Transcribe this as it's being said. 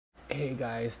Hey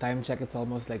guys, time check, it's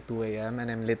almost like 2 a.m.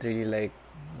 and I'm literally like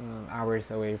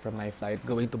hours away from my flight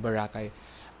going to Boracay.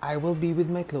 I will be with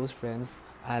my close friends,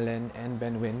 Alan and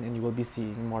Benwin, and you will be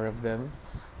seeing more of them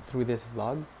through this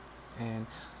vlog. And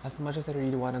as much as I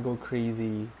really want to go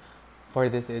crazy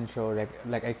for this intro,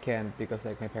 like I can't because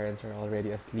like my parents are already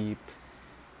asleep.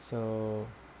 So,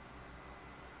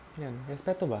 yan,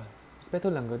 respeto ba?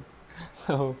 Respeto lang good.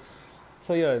 So,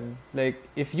 So yun, like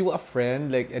if you a friend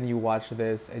like and you watch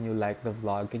this and you like the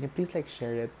vlog, can you please like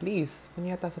share it? Please.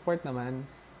 Kunyata support naman.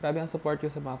 Grabe ang support nyo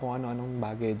sa mga kung ano-anong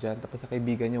bagay dyan. Tapos sa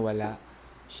kaibigan nyo wala.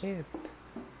 Shit.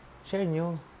 Share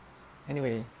nyo.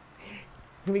 Anyway,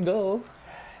 here we go.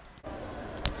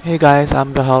 Hey guys,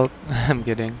 I'm the Hulk. I'm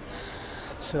kidding.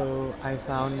 So I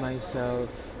found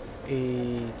myself a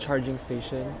charging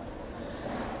station.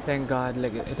 Thank God,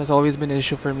 like it has always been an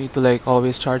issue for me to like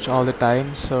always charge all the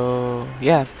time. So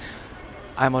yeah,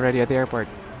 I'm already at the airport.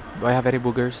 Do I have any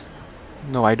boogers?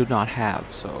 No, I do not have.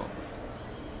 So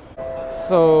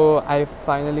I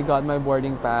finally got my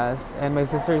boarding pass, and my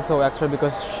sister is so extra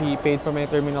because she paid for my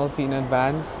terminal fee in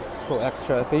advance. So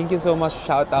extra. Thank you so much.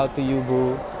 Shout out to you,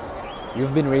 boo.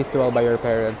 You've been raised well by your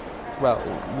parents. Well,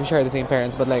 we share the same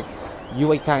parents, but like you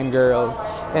a kind girl.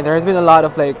 And there has been a lot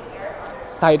of like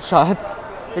tight shots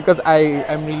because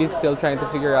I'm really still trying to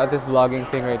figure out this vlogging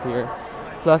thing right here.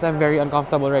 Plus, I'm very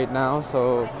uncomfortable right now,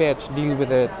 so bitch, deal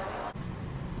with it.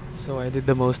 So I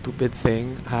did the most stupid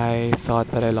thing. I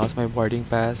thought that I lost my boarding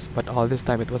pass, but all this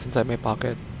time it was inside my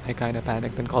pocket. I kind of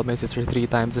panicked and called my sister 3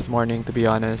 times this morning, to be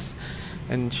honest,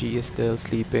 and she is still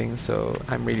sleeping, so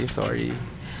I'm really sorry.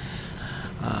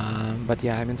 But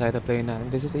yeah, I'm inside the plane now.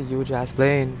 This is a huge ass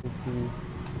plane. You see,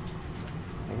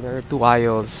 like, there are 2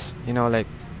 aisles. You know,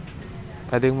 like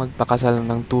pwedeng magpakasal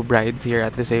ng 2 brides here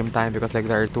at the same time because like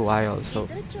there are 2 aisles.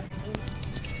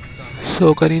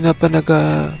 So kanina pa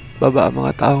baba ang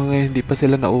mga tao ngayon, hindi pa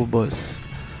sila naubos.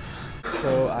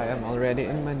 So I am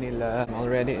already in Manila. I'm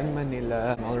already in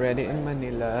Manila. I'm already in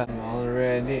Manila. I'm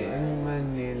already in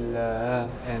Manila.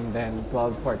 And then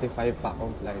 12:45 pa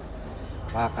akong flight.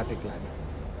 Pakakatiklan.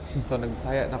 So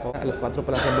nagsaya na ako. Alas 4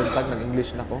 pa lang sa buntag,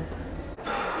 nag-English na ako.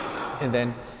 And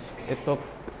then it took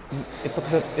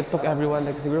everyone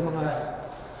like siguro mga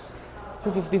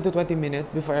 15 to 20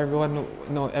 minutes before everyone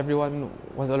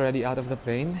was already out of the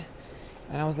plane.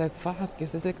 And I was like, fuck,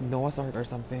 is this like Noah's Ark or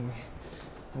something?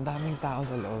 Ang daming tao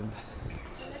sa loob.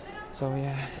 So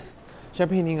yeah.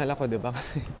 Siyempre hiningal ako, diba?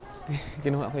 Kasi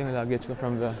kinuha ko yung luggage ko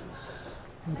from the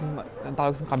ang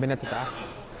tawag sa cabinet sa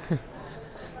taas.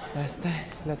 Basta,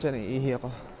 lahat siya naiihi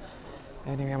ako.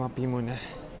 Anyway, mapi muna.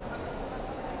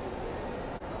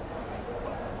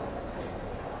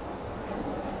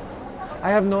 I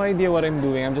have no idea what I'm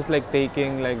doing. I'm just like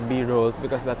taking like B-rolls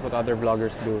because that's what other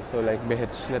vloggers do. So like,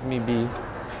 bitch, let me be.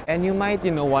 And you might,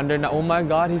 wonder na, oh my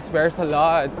God, he swears a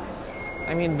lot.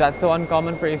 I mean, that's so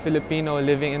uncommon for a Filipino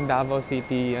living in Davao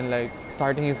City and like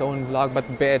starting his own vlog. But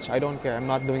bitch, I don't care. I'm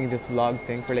not doing this vlog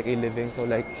thing for like a living. So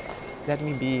like, let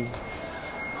me be.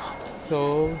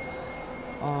 So,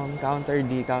 counter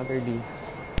D.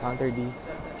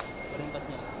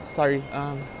 Sorry.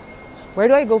 Where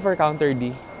do I go for counter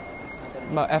D?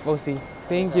 FOC.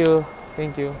 Thank you.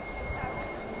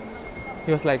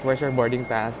 He was like, where's your boarding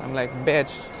pass? I'm like,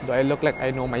 bitch, do I look like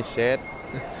I know my shit?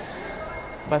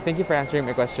 But thank you for answering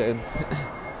my question.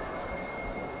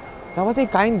 That was a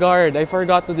kind guard. I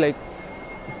forgot to like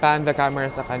pan the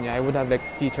camera sa kanya. I would have like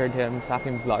featured him sa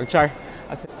aking vlog. Char.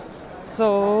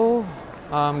 So,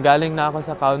 galing na ako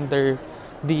sa counter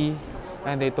D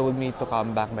and they told me to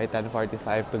come back by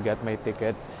 10:45 to get my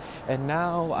ticket. And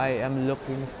now I am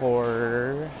looking for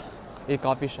a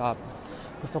coffee shop.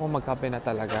 Gusto kong magkape na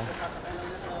talaga.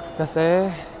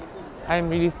 Kasi I'm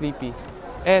really sleepy.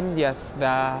 And yes,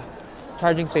 the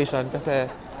charging station kasi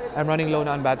I'm running low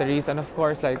na on batteries. And of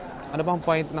course, like, ano bang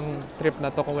point ng trip na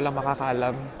to kung walang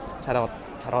makakaalam?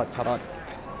 Charot.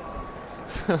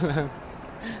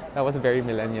 That was very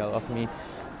millennial of me.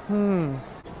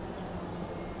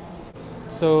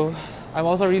 So, I'm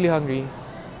also really hungry.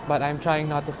 But I'm trying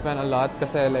not to spend a lot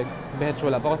kasi like, bitch,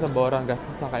 wala pa ako sa Borang,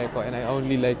 gastos na kayo ko. And I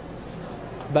only like,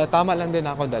 tama lang din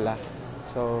ako dala.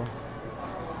 So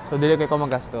dili kayo ko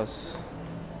magastos.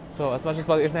 So as much as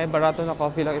possible, if naibarato na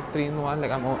coffee lang, if 3-in-1, like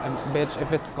I'm bitch,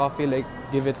 if it's coffee, like,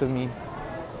 give it to me.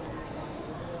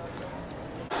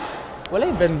 Wala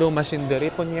yung vendo machine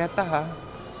diri, punyeta ha.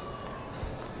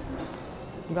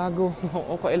 Gago,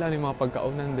 o kailan yung mga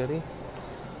pagkaunan diri.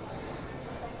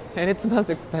 And it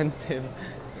smells expensive.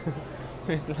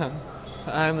 Wait lang.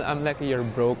 I'm like your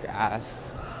broke ass.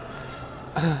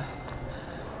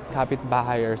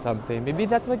 kapitbahay or something. Maybe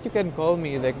that's what you can call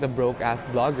me, like the broke-ass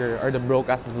vlogger or the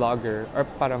broke-ass vlogger or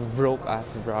parang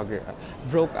broke-ass vlogger.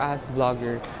 Broke-ass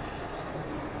vlogger.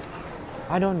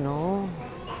 I don't know.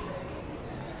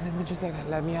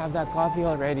 Let me have that coffee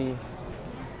already.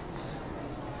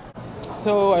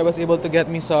 So I was able to get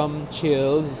me some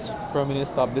chills from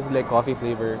Ministop. This is like coffee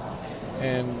flavor,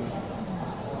 and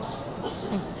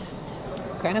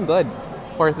it's kind of good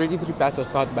for 33 pesos.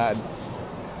 Not bad.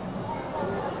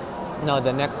 Now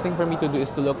the next thing for me to do is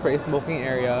to look for a smoking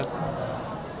area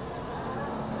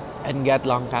and get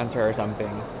lung cancer or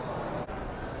something.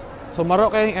 So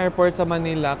maro kayong airport sa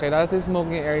Manila, kaya sa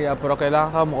smoking area, pero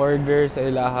kailangan ka order sa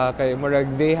ilaha. Kaya murag,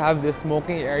 they have this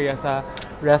smoking area sa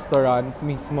restaurants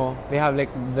mismo. They have like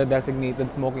the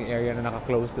designated smoking area na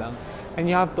naka-close lang.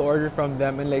 And you have to order from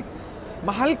them, and like,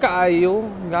 mahal kaayo,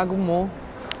 gago mo.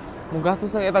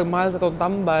 Mugastos na itag mahal sa itong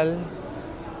tambal.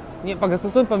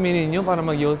 Paggastuson pa ninyo para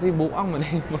mag-yosi, buang mo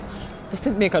na yun.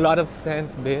 Doesn't make a lot of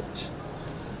sense, bitch.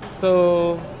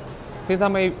 So, since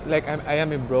I am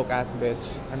a broke ass bitch,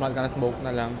 I'm not gonna smoke na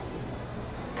lang.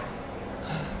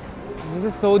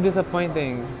 This is so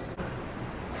disappointing.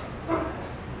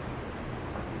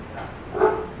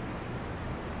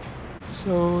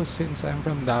 So, since I'm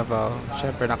from Davao,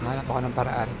 syempre nakahanap ako ng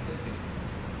paraan.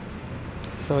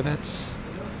 So that's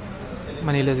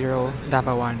Manila 0,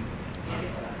 Davao 1.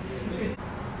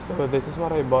 So this is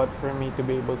what I bought for me to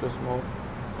be able to smoke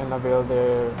and avail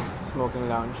their smoking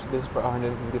lounge. This is for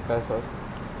 150 pesos.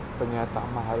 Panyata,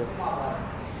 ang mahal.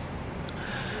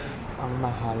 Ang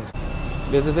mahal.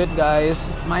 This is it,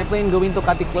 guys. My plane going to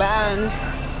Katiklan.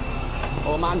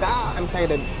 Oh my god, I'm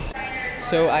excited.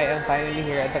 So I am finally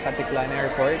here at the Katiklan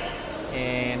airport.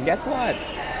 And guess what?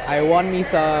 I won me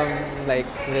some, like,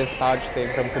 this pouch thing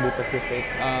from Cebu Pacific.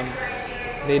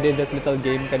 They did this little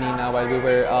game kanina while we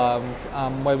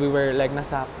were like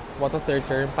nasa, what was their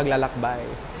term? Paglalakbay.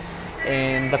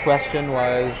 And the question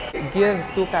was, give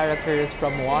 2 characters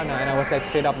from Moana, and I was like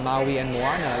straight up Maui and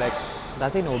Moana, like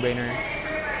that's a no-brainer.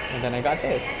 And then I got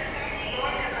this.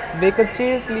 They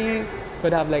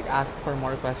could have like asked for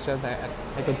more questions. I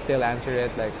could still answer it.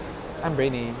 Like, I'm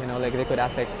brainy, you know. Like they could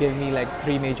ask, like, give me like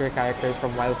 3 major characters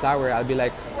from Wildflower. I'll be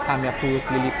like Kamya Cruz,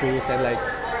 Lily Cruz, and like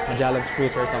Magellan's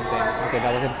Cruise or something. Okay,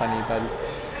 that wasn't funny, but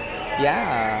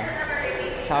yeah.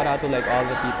 Shout out to like all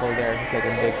the people there who's like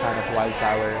a big fan of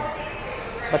Wildflower.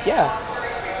 But yeah,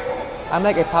 I'm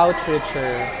like a pouch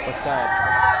richer. What's up?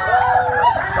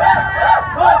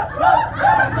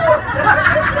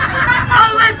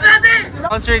 Always ready!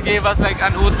 Sponsor gave us like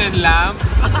an uten lamp.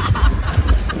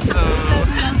 So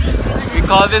we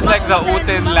call this like the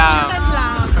uten lamp.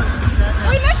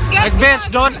 Like, bitch,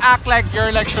 don't act like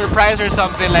you're like surprised or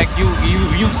something. Like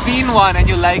you've seen one and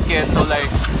you like it, so like,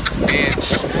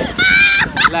 bitch.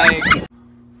 Like,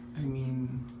 I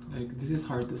mean, like, this is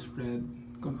hard to spread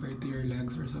compared to your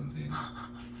legs or something.